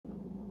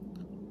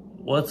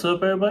What's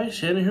up, everybody?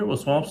 Shannon here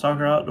with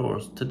Stalker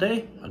Outdoors.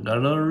 Today I got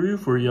another review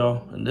for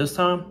y'all, and this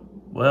time,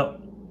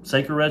 well,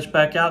 Stalker reached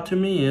back out to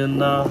me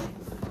and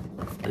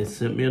they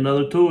sent me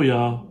another tool,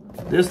 y'all.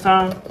 This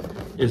time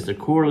it's the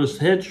cordless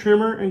Headge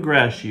Trimmer and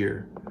Grass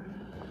shear.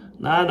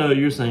 Now I know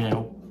you're saying,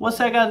 what's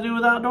that got to do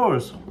with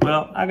outdoors?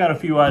 Well, I got a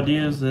few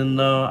ideas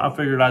and I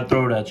figured I'd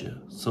throw it at you.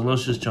 So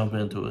let's just jump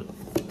into it.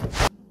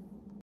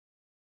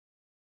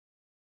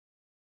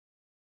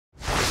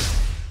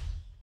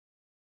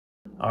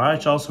 All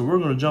right, y'all, so we're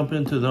going to jump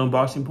into the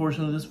unboxing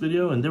portion of this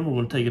video, and then we're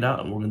going to take it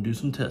out and we're going to do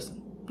some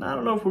testing. Now, I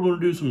don't know if we're going to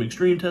do some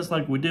extreme tests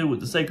like we did with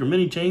the Stalker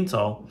mini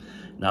chainsaw.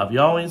 Now, if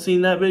y'all ain't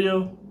seen that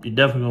video, you're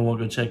definitely going to want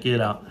to go check it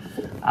out.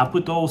 I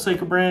put the old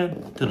Stalker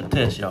brand to the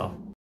test, y'all.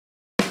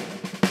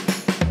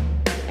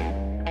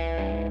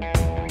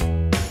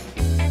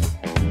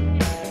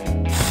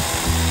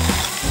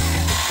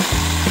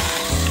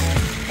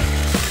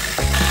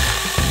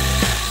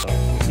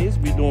 Seems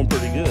to be doing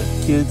pretty good.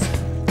 Kids,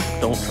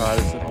 don't try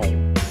this at home.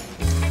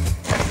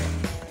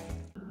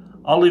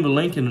 I'll leave a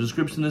link in the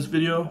description of this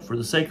video for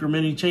the Stalker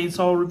mini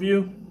chainsaw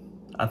review.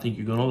 I think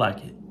you're gonna like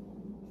it.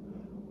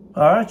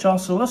 All right, y'all,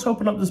 so let's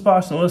open up this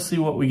box and let's see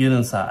what we get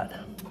inside.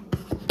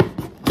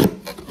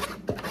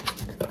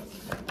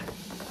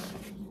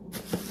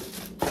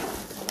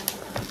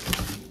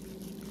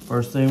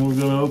 First thing we're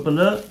gonna open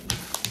up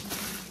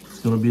is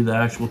gonna be the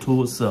actual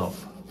tool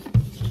itself.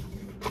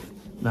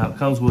 Now it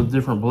comes with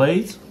different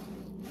blades.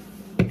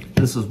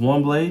 This is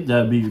one blade,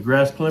 that'd be your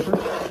grass clipper.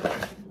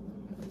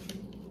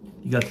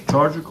 You got the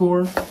charger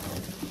cord.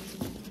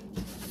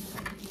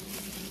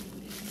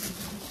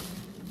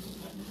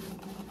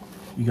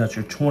 You got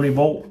your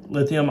 20-volt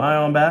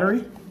lithium-ion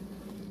battery.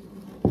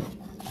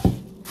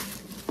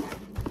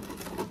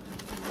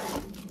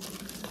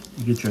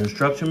 You get your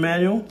instruction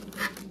manual.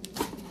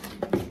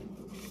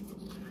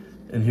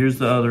 And here's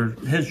the other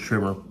hedge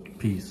trimmer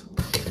piece.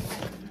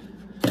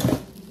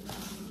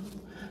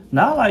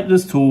 Now I like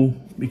this tool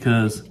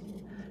because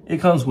it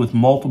comes with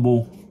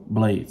multiple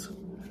blades.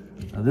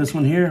 Now this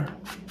one here,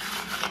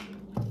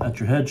 that's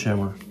your hedge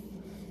trimmer.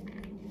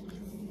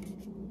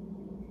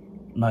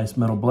 Nice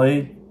metal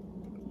blade.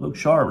 Looks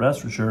sharp, that's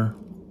for sure.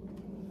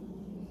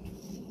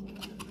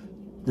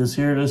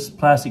 This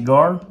plastic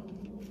guard.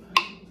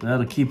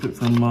 That'll keep it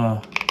from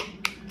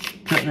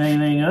cutting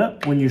anything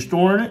up when you're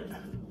storing it.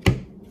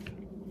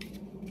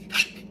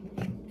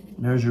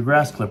 There's your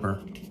grass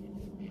clipper.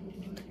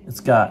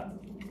 It's got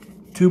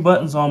 2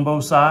 buttons on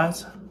both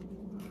sides.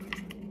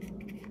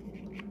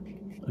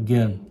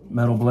 Again,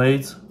 metal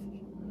blades.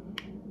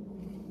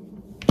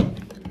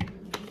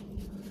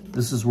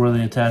 This is where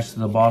they attach to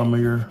the bottom of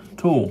your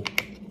tool.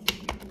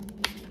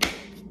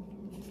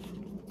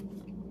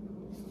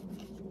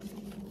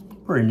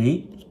 Pretty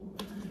neat.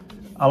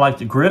 I like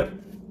the grip.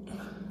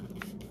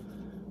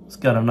 It's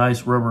got a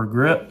nice rubber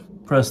grip.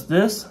 Press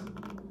this,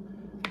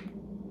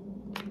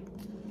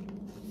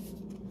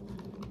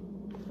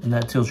 and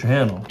that tilts your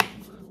handle.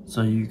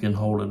 So you can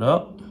hold it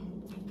up,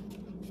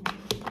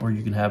 or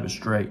you can have it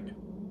straight.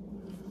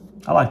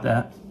 I like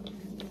that.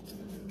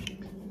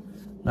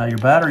 Now your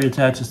battery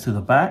attaches to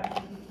the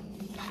back.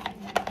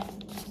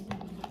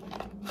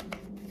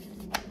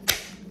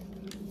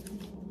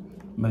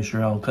 Make sure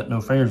I don't cut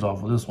no fingers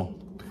off with this one.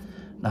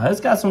 Now it's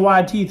got some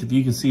wide teeth, if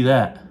you can see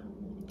that.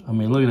 I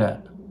mean, look at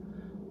that.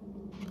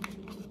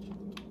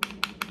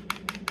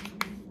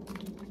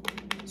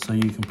 So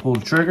you can pull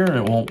the trigger and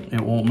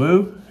it won't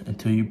move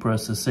until you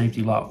press the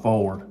safety lock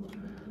forward.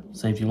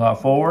 Safety lock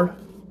forward.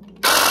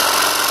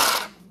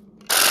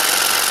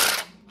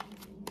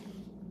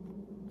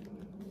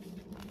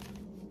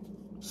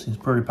 Seems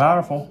pretty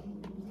powerful.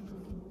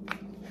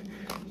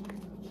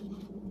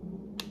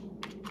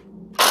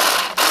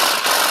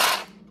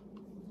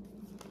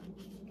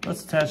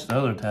 Let's attach the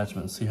other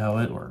attachment and see how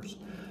it works.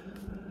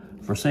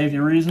 For safety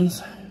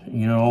reasons,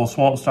 you know, old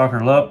Swamp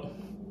Stalker luck,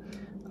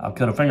 I'll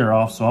cut a finger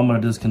off, so I'm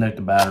gonna disconnect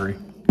the battery.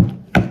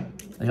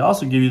 They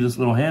also give you this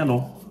little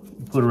handle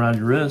you put around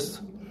your wrist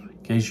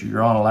in case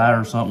you're on a ladder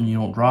or something, you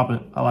don't drop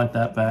it. I like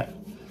that fact.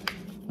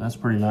 That's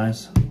pretty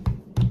nice.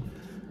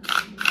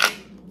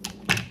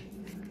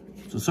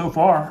 So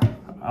far,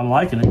 I'm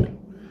liking it.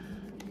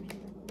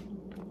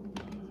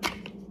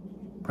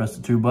 Press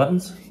the 2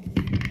 buttons,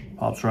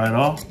 pops right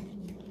off.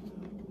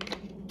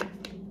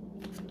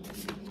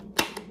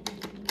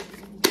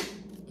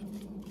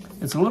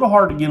 It's a little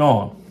hard to get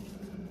on.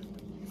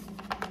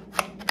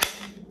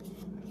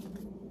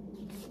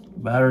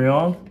 Battery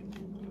on,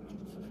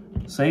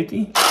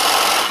 safety.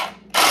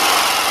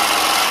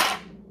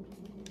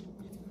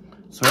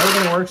 So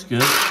everything works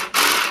good.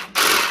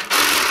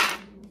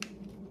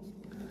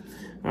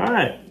 All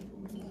right,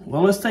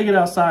 well, let's take it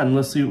outside and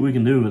let's see what we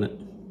can do with it.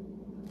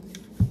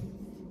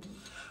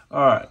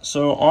 All right,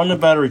 so on the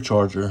battery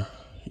charger,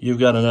 you've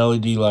got an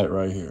LED light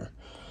right here.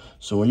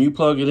 So when you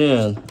plug it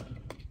in,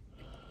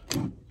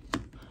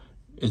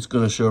 it's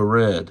gonna show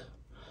red.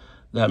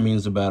 That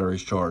means the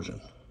battery's charging.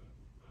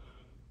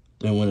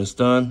 Then when it's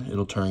done,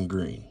 it'll turn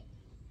green.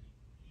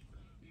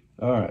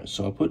 Alright,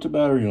 so I put the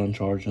battery on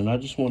charge, and I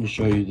just want to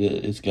show you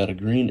that it's got a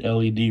green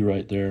LED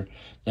right there.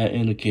 That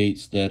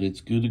indicates that it's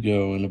good to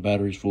go and the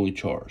battery's fully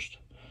charged.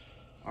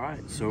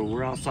 Alright, so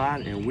we're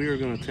outside and we are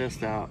going to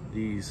test out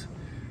these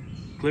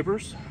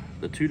clippers,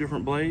 the 2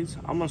 different blades.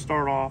 I'm going to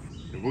start off,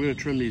 we're going to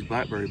trim these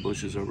blackberry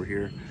bushes over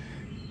here,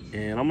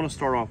 and I'm going to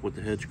start off with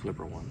the hedge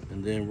clipper one,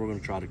 and then we're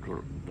going to try the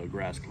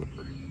grass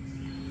clipper.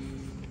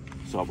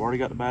 So I've already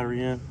got the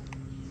battery in,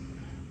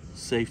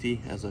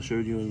 safety as I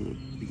showed you in the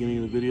beginning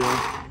of the video,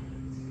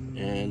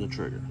 and the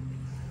trigger.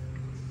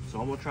 So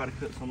I'm going to try to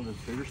cut some of this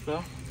bigger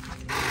stuff.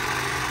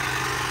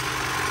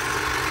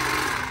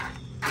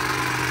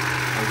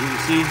 As you can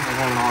see, I'm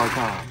having a hard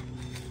time.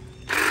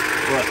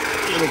 But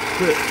it'll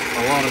cut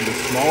a lot of the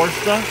smaller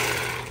stuff.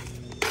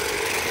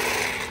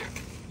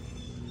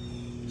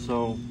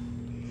 So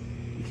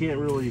you can't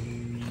really,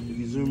 if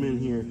you zoom in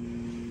here,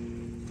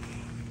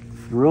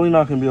 you're really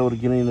not going to be able to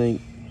get anything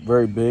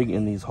very big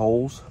in these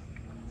holes,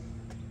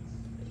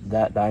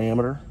 that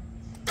diameter.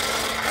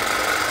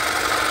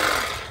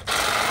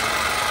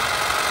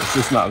 It's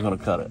just not going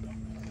to cut it.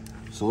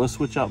 So let's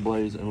switch out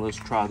blades and let's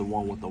try the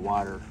one with the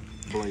wider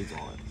blades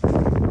on it.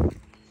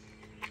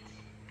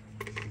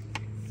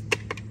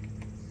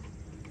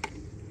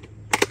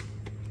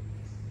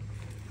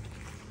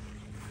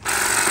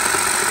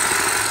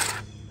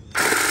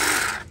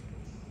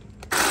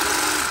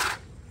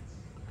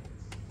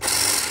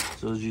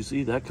 So as you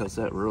see, that cuts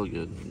that really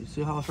good. You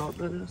see how sharp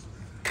that is?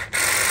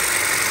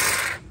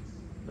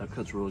 That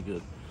cuts really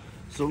good.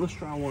 So let's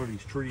try one of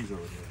these trees over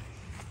here.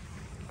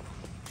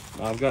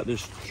 Now I've got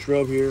this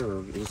shrub here,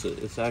 or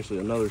it's actually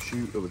another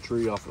shoot of a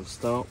tree off of a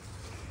stump.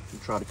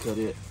 We'll try to cut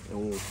it,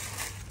 and we'll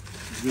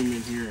zoom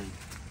in here and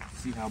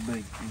see how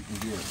big we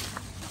can get.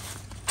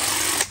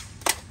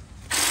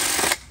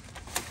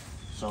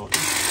 So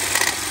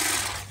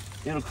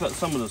it'll cut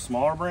some of the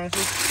smaller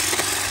branches.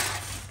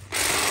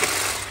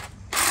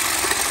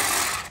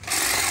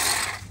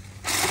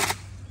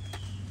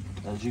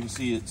 As you can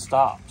see, it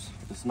stops.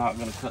 It's not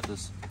going to cut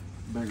this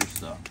bigger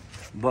stuff.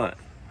 But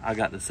I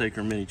got the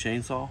Stalker mini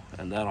chainsaw,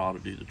 and that ought to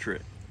do the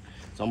trick.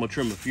 So I'm going to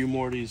trim a few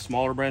more of these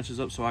smaller branches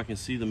up so I can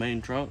see the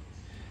main trunk,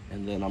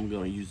 and then I'm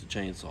going to use the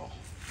chainsaw.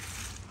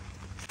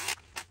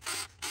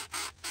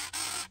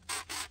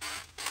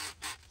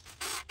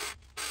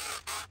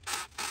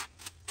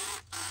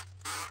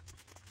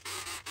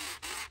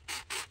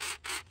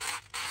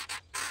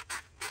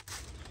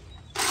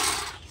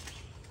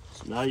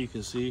 So now you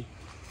can see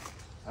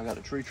I got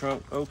a tree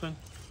trunk open.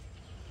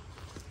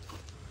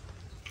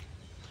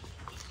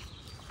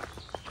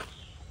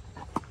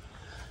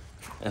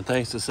 And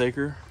thanks to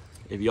Stalker,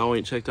 if y'all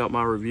ain't checked out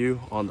my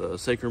review on the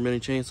Stalker mini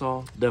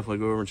chainsaw, definitely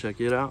go over and check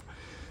it out.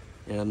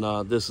 And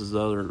this is the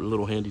other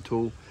little handy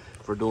tool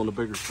for doing the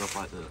bigger stuff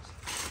like this.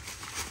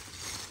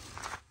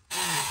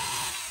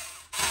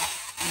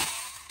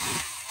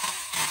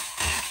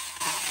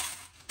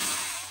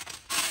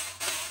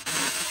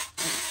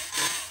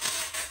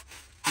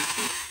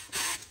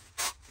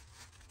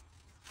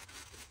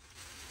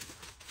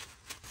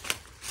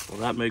 Well,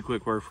 that made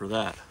quick work for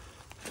that.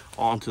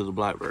 On to the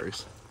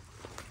blackberries.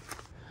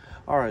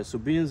 All right, so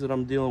being that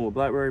I'm dealing with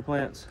blackberry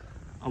plants,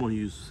 I'm gonna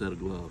use a set of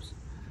gloves.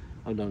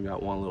 I've done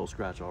got one little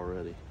scratch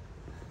already.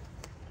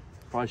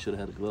 Probably should have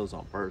had the gloves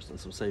on first and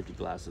some safety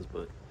glasses,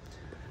 but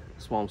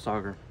swamp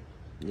stalker,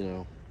 you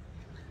know,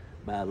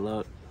 bad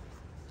luck.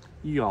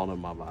 You all know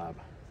my vibe.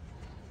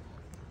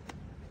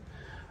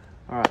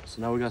 All right,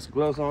 so now we got some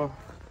gloves on.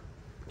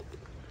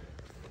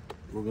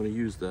 We're gonna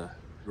use the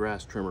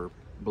grass trimmer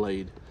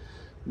blade.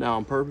 Now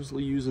I'm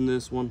purposely using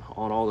this one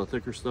on all the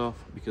thicker stuff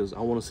because I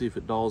want to see if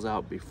it dulls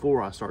out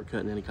before I start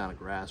cutting any kind of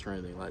grass or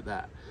anything like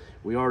that.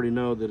 We already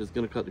know that it's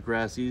going to cut the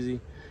grass easy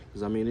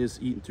because I mean it's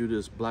eating through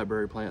this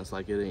blackberry plants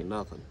like it ain't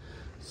nothing.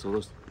 So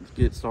let's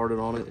get started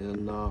on it,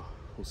 and we'll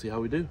see how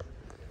we do.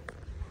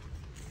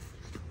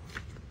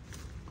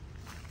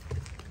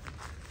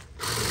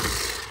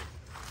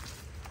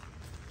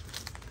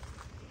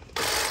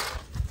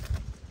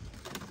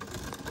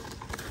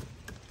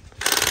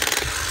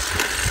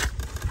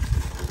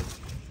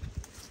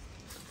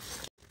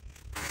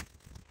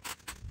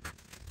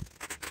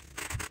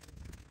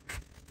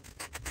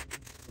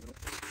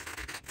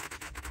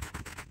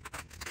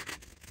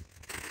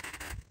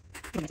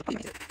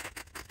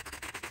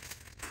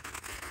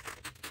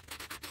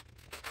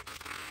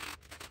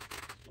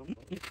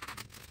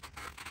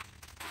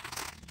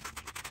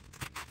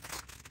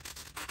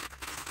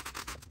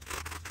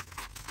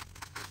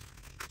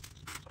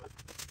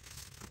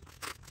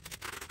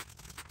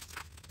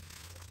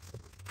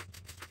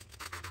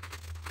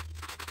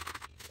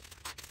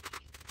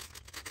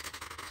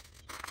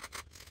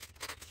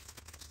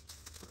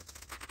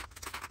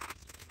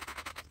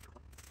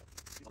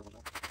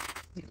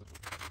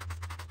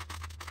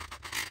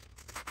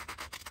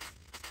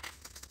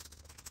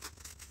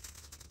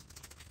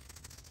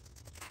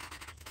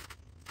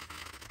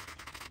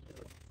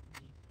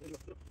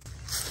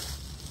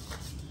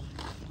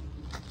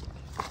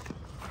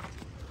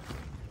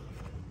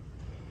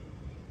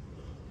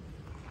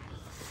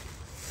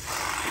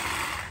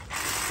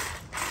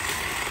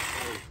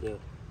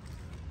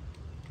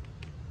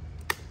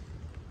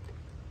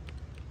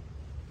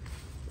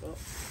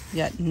 You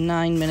got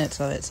 9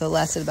 minutes of it, so it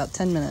lasted about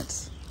 10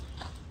 minutes.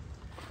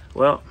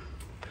 Well,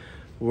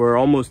 we're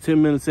almost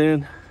 10 minutes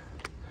in.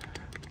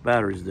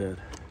 Battery's dead.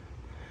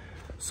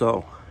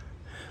 So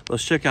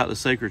let's check out the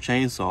Stalker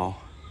chainsaw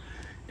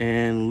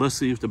and let's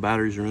see if the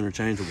batteries are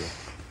interchangeable.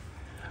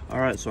 All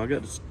right, so I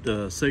got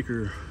the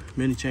Stalker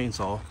mini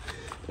chainsaw,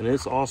 and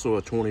it's also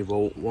a 20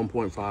 volt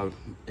 1.5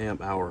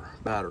 amp hour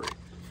battery.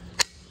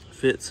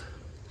 Fits.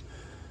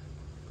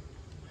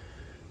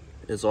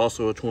 It's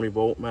also a 20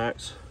 volt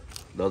max.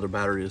 The other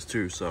battery is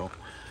too, so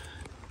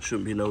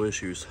shouldn't be no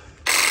issues.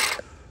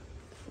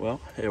 Well,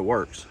 it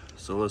works.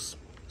 So let's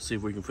see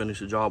if we can finish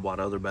the job while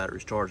the other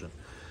battery's charging.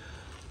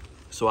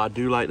 So I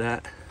do like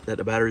that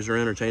the batteries are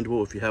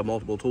interchangeable if you have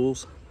multiple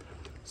tools.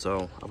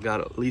 So I've got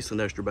at least an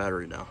extra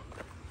battery now.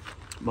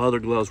 My other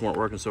gloves weren't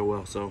working so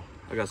well, so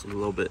I got some a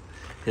little bit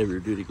heavier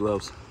duty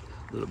gloves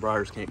that the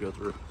briars can't go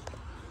through.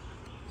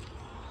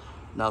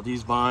 Now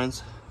these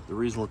vines, the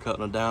reason we're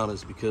cutting them down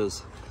is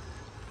because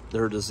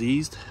they're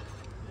diseased,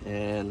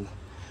 and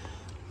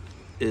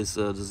it's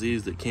a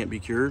disease that can't be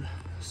cured.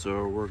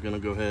 So we're gonna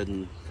go ahead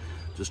and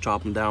just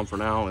chop them down for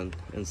now and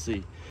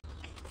see.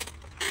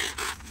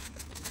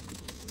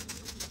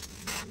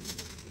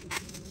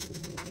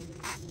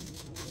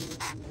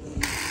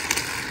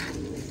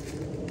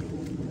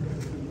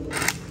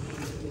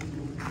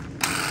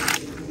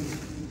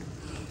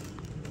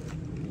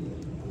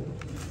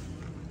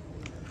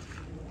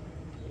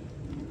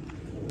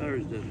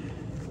 Battery's dead.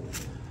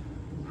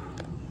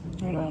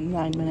 Around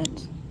 9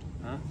 minutes.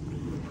 Huh?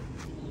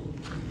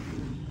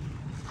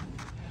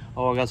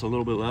 Oh, I got a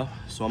little bit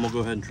left, so I'm gonna go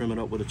ahead and trim it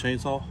up with a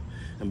chainsaw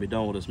and be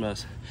done with this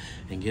mess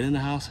and get in the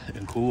house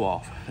and cool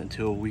off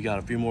until we got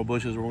a few more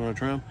bushes we're gonna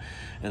trim,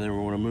 and then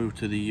we're gonna move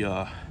to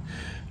the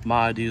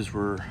my ideas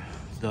for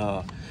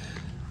the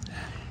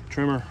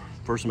trimmer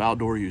for some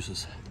outdoor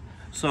uses.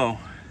 So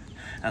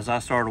as I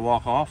started to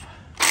walk off,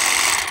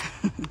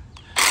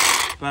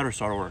 battery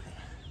started working.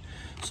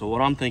 So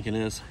what I'm thinking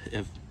is,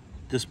 if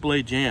this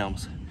blade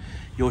jams,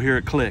 you'll hear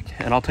it click,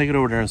 and I'll take it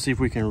over there and see if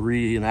we can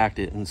reenact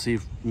it and see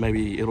if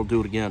maybe it'll do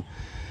it again.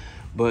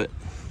 But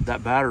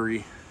that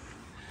battery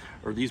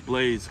or these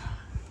blades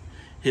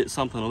hit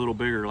something a little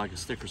bigger, like a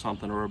stick or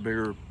something, or a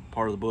bigger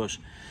part of the bush,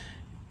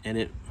 and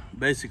it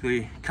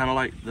basically, kind of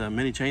like the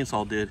mini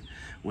chainsaw did,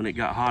 when it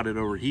got hot it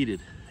overheated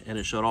and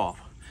it shut off.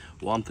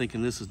 Well, I'm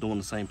thinking this is doing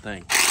the same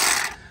thing.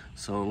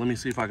 So let me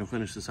see if I can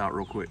finish this out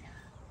real quick.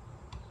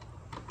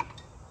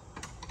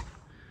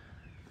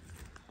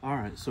 All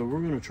right, so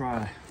we're gonna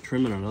try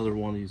trimming another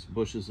one of these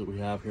bushes that we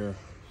have here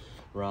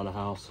around the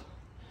house.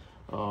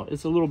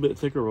 It's a little bit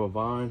thicker of a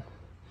vine,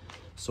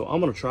 so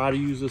I'm gonna try to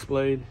use this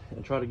blade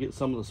and try to get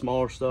some of the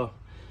smaller stuff,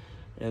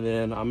 and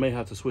then I may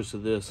have to switch to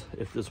this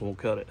if this won't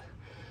cut it.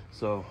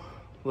 So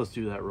let's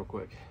do that real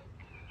quick.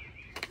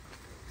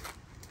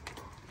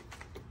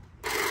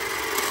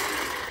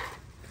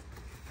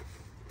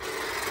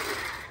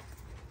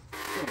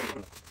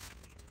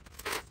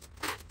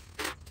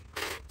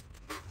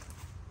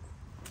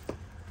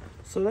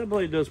 So that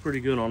blade does pretty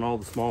good on all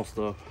the small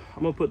stuff.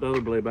 I'm gonna put the other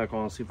blade back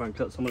on and see if I can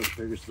cut some of the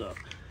bigger stuff.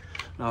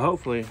 Now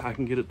hopefully I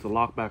can get it to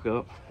lock back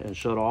up and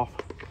shut off,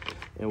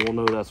 and we'll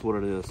know that's what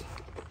it is.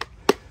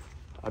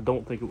 I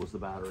don't think it was the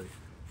battery.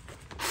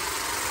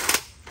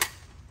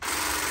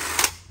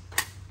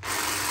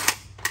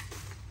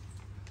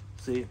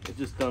 See, it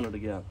just done it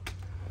again.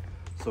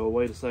 So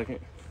wait a second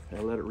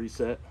and let it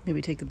reset.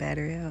 Maybe take the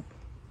battery out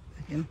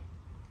again.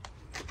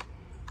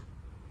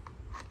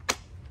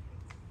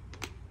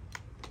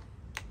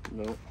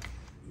 Nope.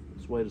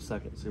 Just wait a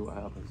second, see what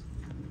happens.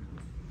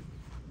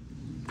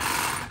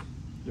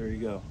 There you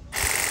go.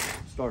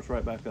 Starts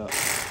right back up.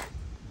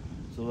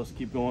 So let's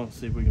keep going,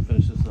 see if we can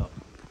finish this up.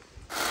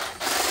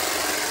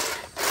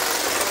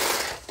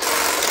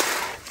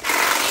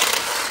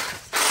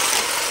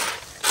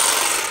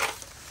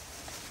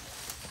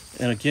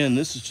 And again,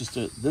 this is just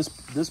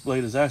this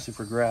blade is actually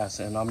for grass,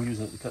 and I'm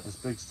using it to cut this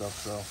big stuff.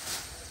 So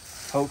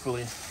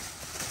hopefully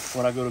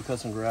when I go to cut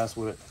some grass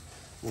with it,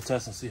 we'll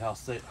test and see how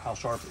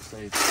sharp it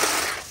stays.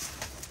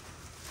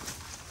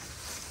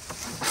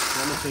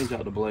 I'm gonna change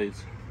out the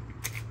blades.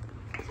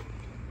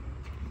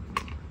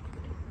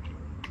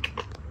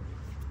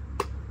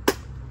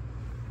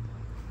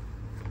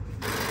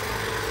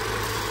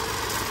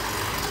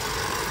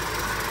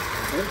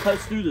 It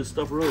cuts through this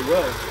stuff really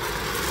well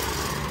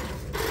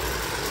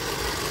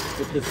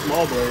with this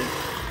small blade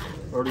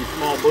or these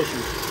small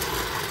bushes.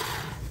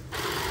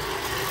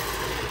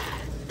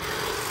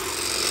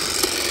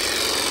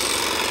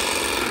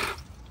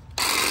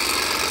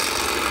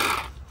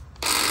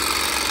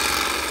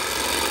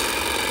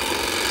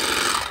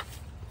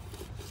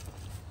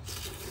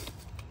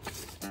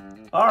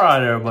 All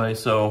right, everybody,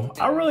 so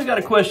I really got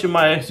to question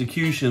my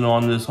execution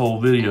on this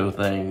whole video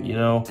thing. You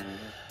know,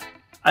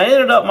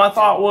 my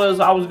thought was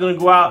I was going to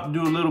go out and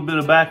do a little bit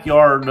of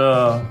backyard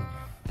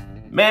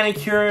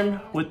manicuring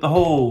with the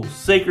whole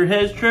Stalker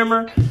hedge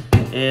trimmer,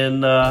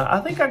 and I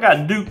think I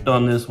got duped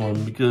on this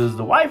one because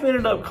the wife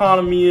ended up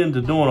conning me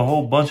into doing a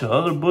whole bunch of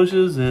other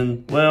bushes,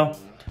 and well,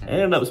 I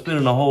ended up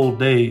spending a whole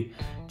day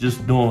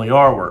just doing the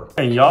yard work.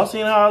 And y'all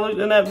seen how I looked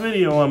in that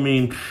video? I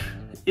mean,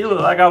 it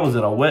looked like I was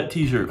at a wet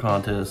t-shirt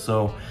contest.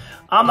 So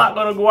I'm not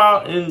gonna go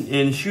out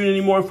and shoot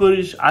any more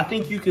footage. I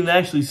think you can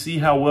actually see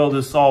how well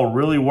this saw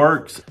really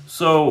works.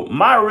 So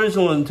my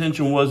original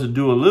intention was to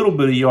do a little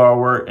bit of yard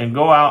work and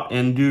go out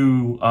and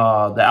do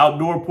the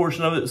outdoor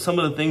portion of it. Some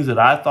of the things that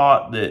I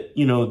thought that,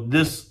 you know,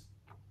 this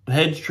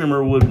hedge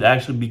trimmer would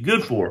actually be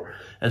good for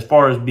as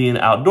far as being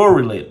outdoor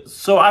related.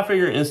 So I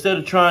figured instead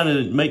of trying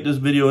to make this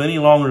video any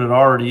longer than it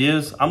already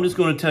is, I'm just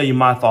gonna tell you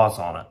my thoughts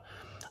on it.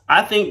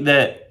 I think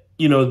that,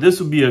 you know, this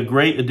would be a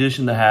great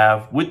addition to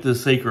have with the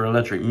Stalker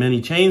electric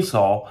mini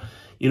chainsaw.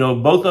 You know,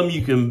 both of them,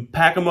 you can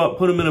pack them up,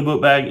 put them in a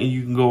book bag, and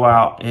you can go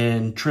out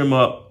and trim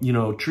up, you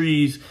know,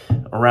 trees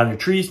around your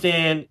tree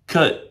stand,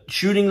 cut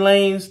shooting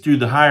lanes through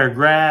the higher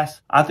grass.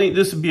 I think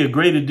this would be a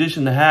great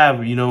addition to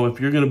have, you know,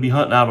 if you're going to be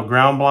hunting out of a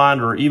ground blind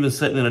or even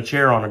sitting in a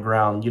chair on the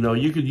ground. You know,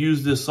 you could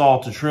use this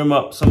saw to trim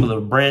up some of the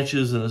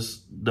branches and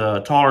the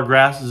taller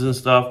grasses and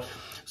stuff.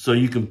 So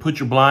you can put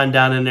your blind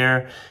down in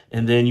there,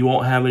 and then you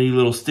won't have any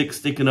little sticks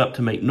sticking up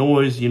to make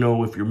noise, you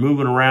know, if you're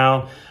moving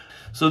around.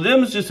 So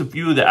them is just a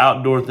few of the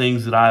outdoor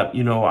things that I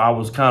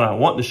was kind of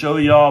wanting to show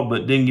y'all,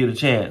 but didn't get a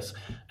chance.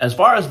 As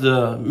far as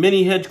the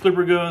mini hedge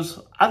clipper goes,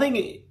 I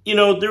think, you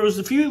know, there was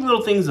a few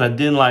little things that I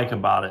didn't like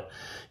about it.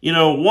 You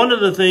know, one of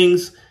the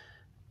things,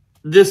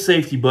 this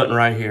safety button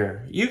right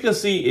here, you can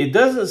see it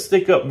doesn't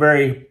stick up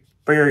very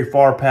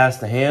far past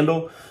the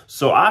handle.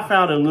 So I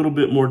found it a little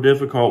bit more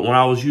difficult when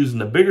I was using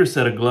the bigger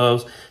set of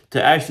gloves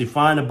to actually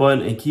find a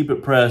button and keep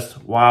it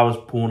pressed while I was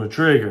pulling the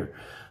trigger.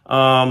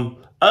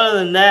 Other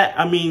than that,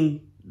 I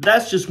mean,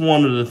 that's just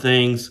one of the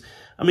things.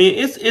 I mean,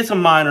 it's a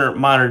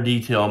minor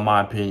detail in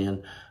my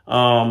opinion.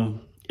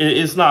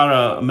 It's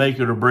not a make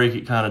it or break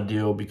it kind of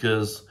deal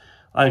because,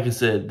 like I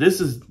said,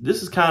 this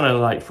is kind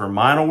of like for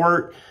minor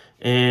work.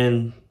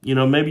 And, you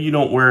know, maybe you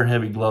don't wear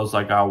heavy gloves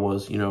like I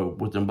was, you know,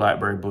 with them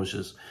blackberry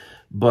bushes.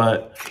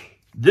 But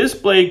this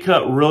blade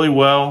cut really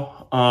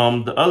well.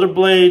 The other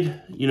blade,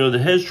 you know, the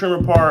hedge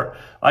trimmer part,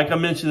 like I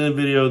mentioned in the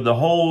video, the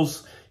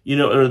holes, you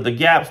know, or the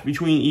gaps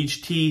between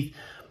each teeth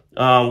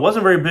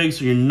wasn't very big.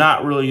 So you're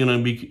not really going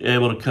to be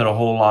able to cut a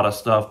whole lot of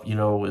stuff, you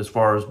know, as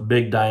far as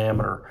big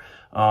diameter.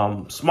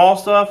 Small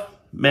stuff,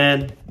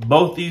 man,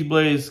 both these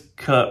blades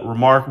cut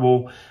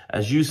remarkable.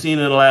 As you've seen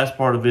in the last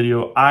part of the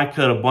video, I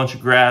cut a bunch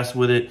of grass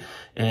with it.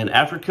 And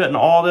after cutting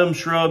all them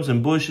shrubs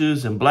and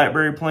bushes and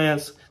blackberry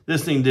plants,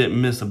 this thing didn't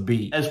miss a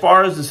beat. As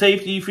far as the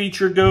safety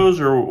feature goes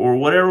or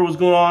whatever was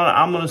going on,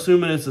 I'm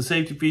assuming it's a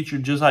safety feature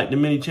just like the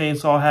mini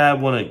chainsaw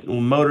had when the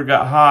motor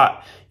got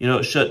hot, you know,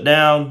 it shut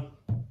down.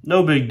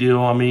 No big deal.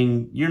 I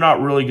mean, you're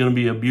not really going to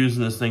be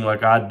abusing this thing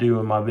like I do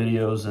in my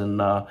videos. And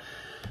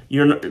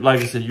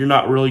like I said, you're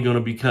not really going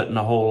to be cutting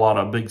a whole lot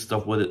of big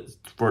stuff with it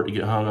for it to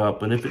get hung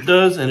up. And if it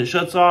does and it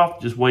shuts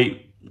off, just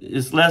wait.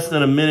 It's less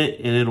than a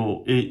minute and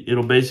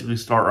it'll basically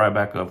start right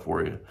back up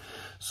for you.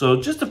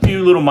 So just a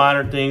few little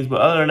minor things, but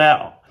other than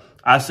that,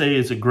 I say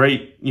it's a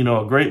great, you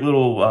know, a great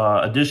little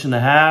addition to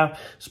have,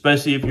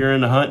 especially if you're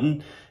into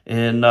hunting.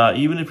 And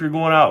even if you're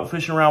going out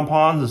fishing around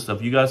ponds and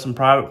stuff, you got some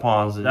private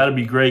ponds, that'd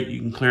be great. You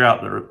can clear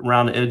out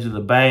around the edge of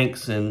the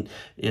banks and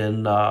you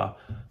ain't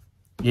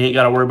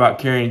got to worry about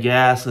carrying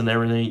gas and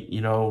everything. You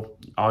know,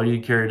 all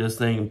you carry this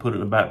thing and put it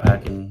in the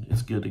backpack and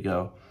it's good to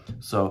go.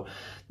 So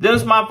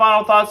there's my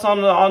final thoughts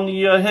on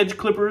the hedge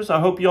clippers. I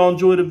hope y'all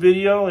enjoyed the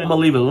video. And I'm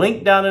gonna leave a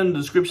link down in the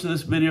description of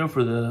this video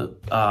for the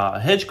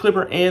hedge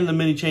clipper and the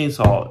mini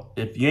chainsaw.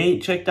 If you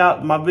ain't checked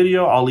out my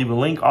video, I'll leave a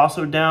link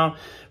also down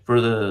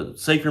for the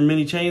Stalker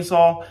mini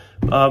chainsaw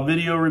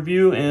video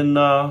review. And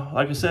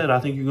like I said, I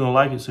think you're gonna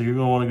like it, so you're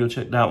gonna want to go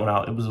check that one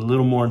out. It was a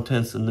little more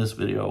intense than this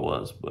video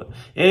was. But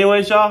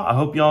anyways, y'all, I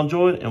hope y'all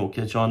enjoyed, and we'll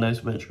catch y'all next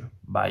venture.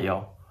 Bye,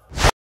 y'all.